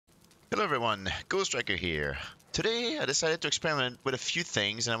Hello everyone, Ghost Striker here. Today I decided to experiment with a few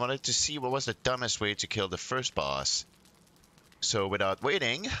things and I wanted to see what was the dumbest way to kill the first boss. So without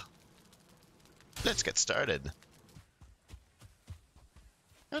waiting, let's get started.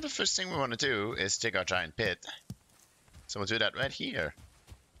 Now the first thing we want to do is dig our giant pit. So we'll do that right here,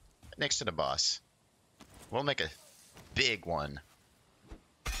 next to the boss. We'll make a big one.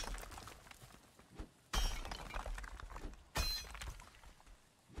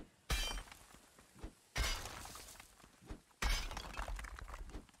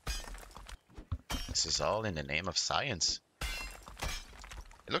 This is all in the name of science.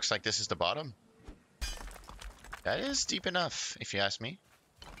 It looks like this is the bottom. That is deep enough, if you ask me.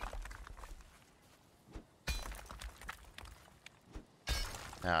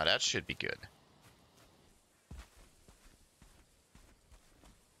 Now that should be good.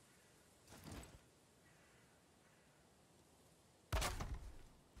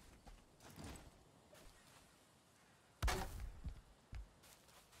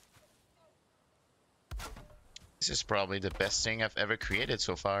 This is probably the best thing I've ever created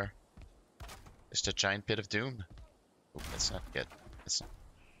so far. Just a giant pit of doom. Oh, that's not good. That's not...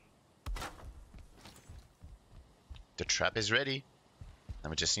 The trap is ready. Now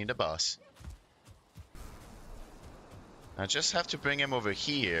we just need a boss. I just have to bring him over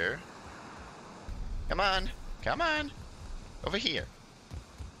here. Come on. Come on. Over here.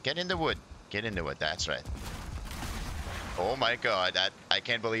 Get in the wood. Get in the wood. That's right. Oh my god. I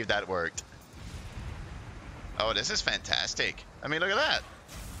can't believe that worked. Oh, this is fantastic. I mean, look at that.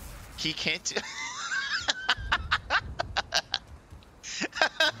 He can't...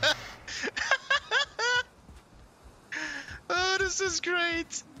 Oh, this is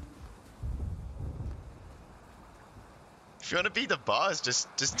great. If you want to be the boss,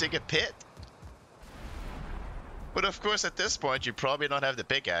 just dig a pit. But of course, at this point, you probably don't have the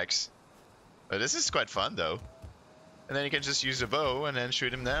pickaxe. But this is quite fun, though. And then you can just use a bow and then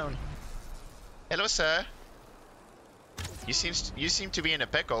shoot him down. Hello, sir. You seem to be in a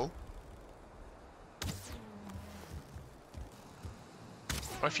pickle.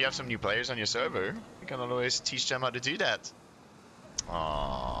 Or if you have some new players on your server, you can always teach them how to do that.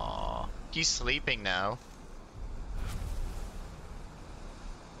 Aww. He's sleeping now.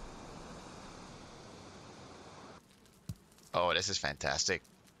 Oh, this is fantastic.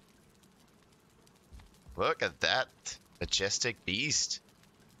 Look at that majestic beast.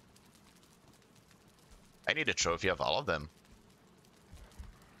 I need a trophy of all of them.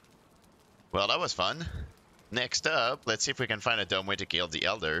 Well, that was fun. Next up, let's see if we can find a dumb way to kill the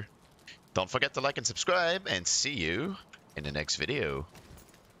Elder. Don't forget to like and subscribe, and see you in the next video.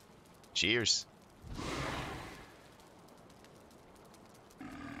 Cheers.